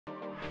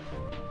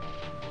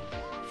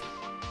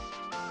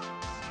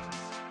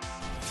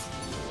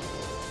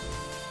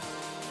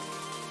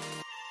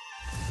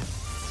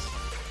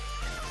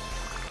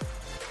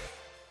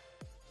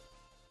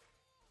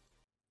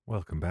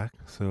Welcome back.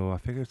 So I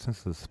figured since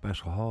it's a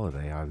special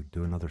holiday, I would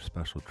do another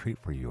special treat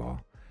for you all.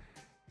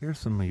 Here's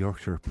some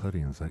Yorkshire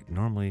puddings that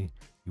normally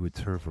you would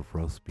serve with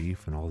roast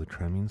beef and all the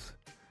trimmings,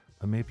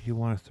 but maybe you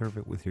want to serve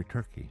it with your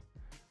turkey.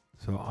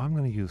 So I'm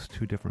going to use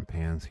two different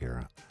pans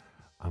here.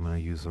 I'm going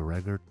to use a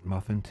regular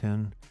muffin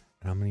tin,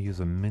 and I'm going to use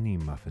a mini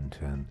muffin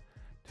tin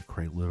to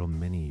create little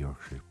mini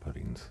Yorkshire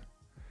puddings.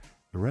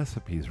 The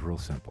recipe is real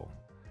simple.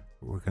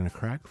 We're going to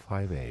crack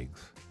 5 eggs.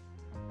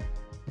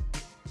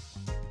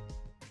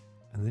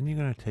 And then you're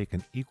going to take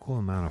an equal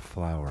amount of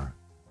flour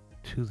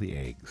to the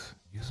eggs.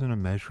 Using a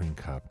measuring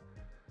cup,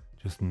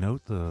 just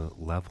note the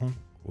level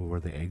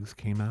where the eggs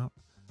came out,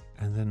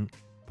 and then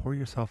pour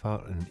yourself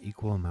out an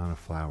equal amount of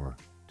flour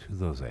to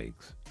those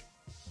eggs.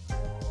 So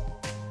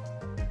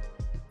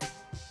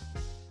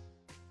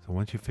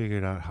once you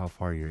figured out how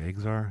far your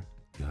eggs are,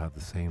 you'll have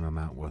the same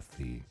amount with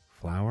the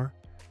flour,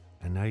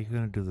 and now you're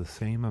going to do the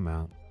same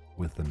amount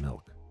with the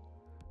milk.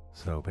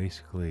 So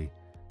basically,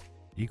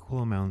 equal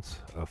amounts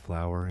of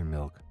flour and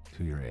milk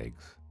to your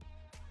eggs.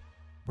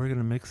 We're going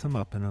to mix them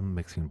up in a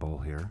mixing bowl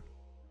here.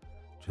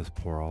 Just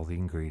pour all the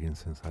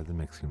ingredients inside the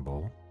mixing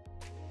bowl.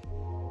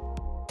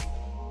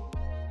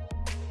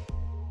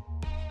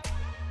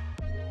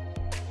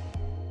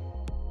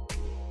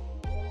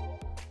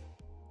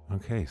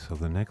 Okay, so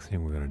the next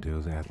thing we're going to do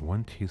is add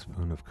 1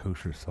 teaspoon of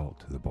kosher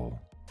salt to the bowl.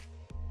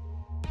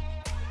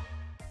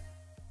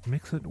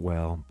 Mix it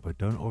well, but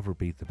don't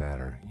overbeat the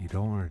batter. You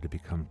don't want it to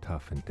become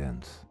tough and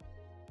dense.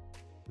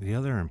 The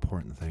other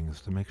important thing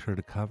is to make sure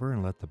to cover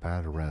and let the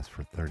batter rest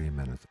for 30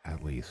 minutes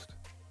at least.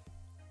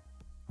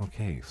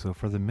 Okay, so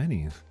for the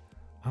minis,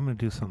 I'm going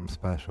to do something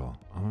special.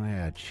 I'm going to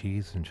add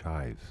cheese and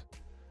chives.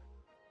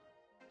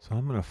 So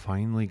I'm going to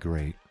finely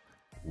grate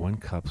 1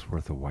 cup's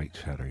worth of white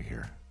cheddar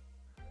here.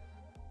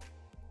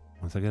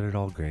 Once I get it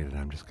all grated,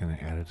 I'm just going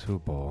to add it to a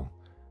bowl,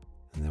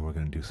 and then we're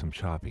going to do some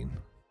chopping.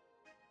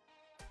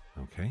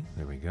 Okay,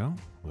 there we go,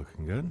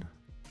 looking good.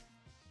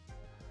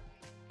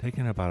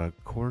 Taking about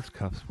 1/4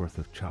 cup's worth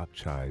of chopped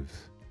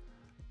chives,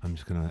 I'm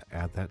just going to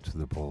add that to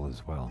the bowl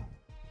as well.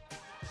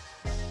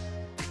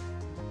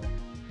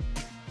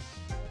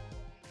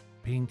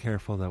 Being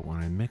careful that when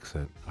I mix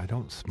it, I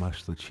don't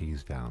smush the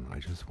cheese down. I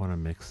just want to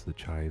mix the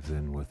chives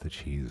in with the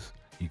cheese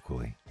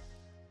equally.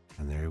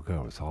 And there you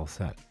go, it's all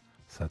set.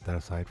 Set that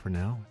aside for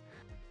now.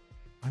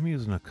 I'm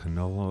using a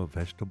canola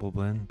vegetable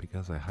blend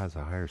because it has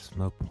a higher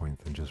smoke point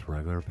than just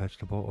regular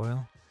vegetable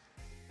oil.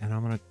 And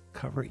I'm going to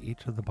cover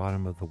each of the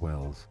bottom of the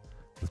wells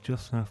with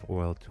just enough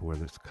oil to where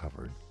it's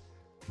covered.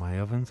 My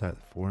oven's at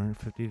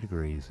 450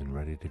 degrees and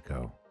ready to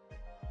go.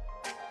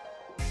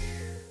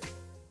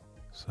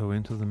 So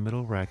into the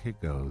middle rack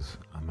it goes.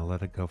 I'm going to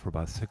let it go for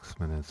about 6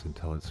 minutes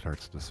until it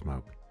starts to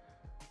smoke.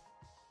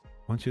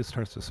 Once it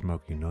starts to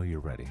smoke, you know you're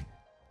ready.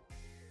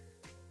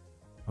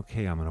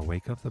 Okay, I'm going to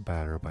wake up the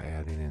batter by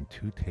adding in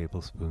 2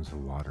 tablespoons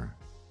of water.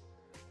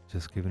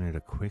 Just giving it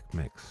a quick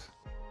mix.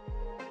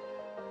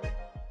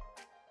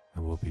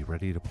 And we'll be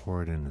ready to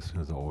pour it in as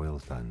soon as the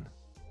oil's done.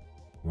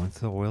 Once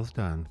the oil's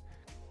done,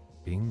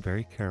 being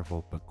very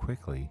careful but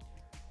quickly,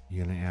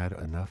 you're going to add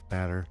enough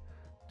batter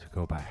to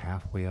go about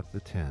halfway up the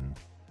tin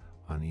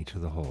on each of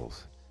the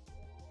holes.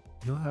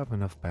 You'll have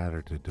enough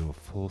batter to do a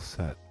full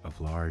set of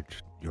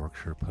large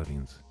Yorkshire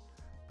puddings,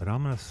 but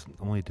I'm going to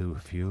only do a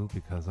few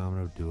because I'm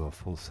going to do a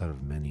full set of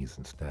minis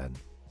instead.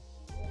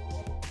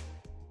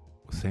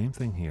 Same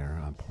thing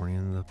here, I'm pouring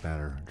in the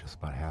batter just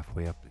about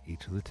halfway up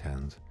each of the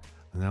tins,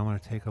 and then I'm going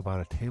to take about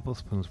a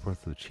tablespoon's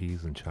worth of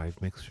cheese and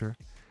chive mixture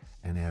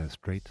and add it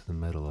straight to the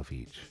middle of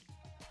each.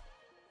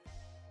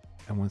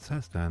 And once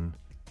that's done,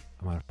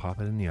 I'm going to pop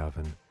it in the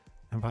oven,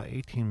 and about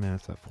 18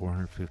 minutes at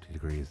 450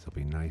 degrees it'll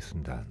be nice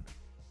and done.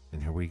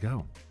 And here we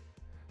go.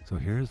 So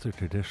here's the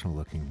traditional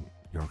looking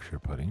Yorkshire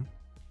pudding,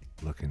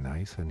 looking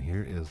nice, and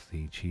here is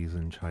the cheese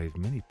and chive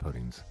mini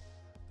puddings.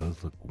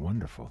 Those look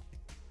wonderful.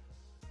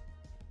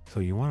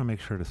 So you want to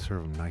make sure to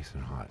serve them nice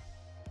and hot.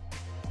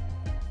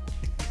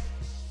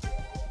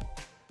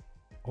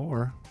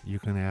 Or you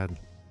can add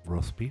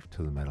roast beef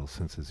to the middle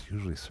since it's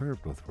usually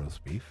served with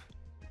roast beef.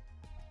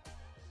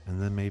 And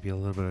then maybe a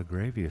little bit of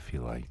gravy if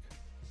you like.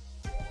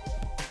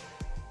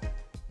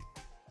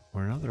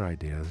 Or another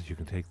idea is you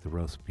can take the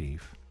roast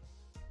beef,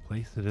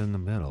 place it in the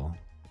middle,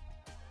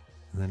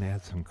 and then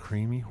add some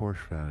creamy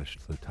horseradish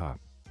to the top,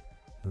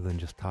 and then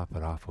just top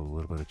it off with a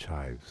little bit of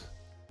chives.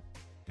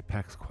 It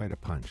packs quite a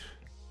punch.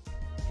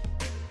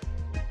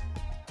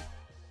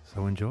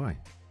 So enjoy.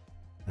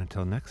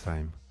 Until next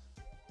time,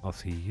 I'll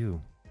see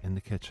you in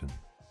the kitchen.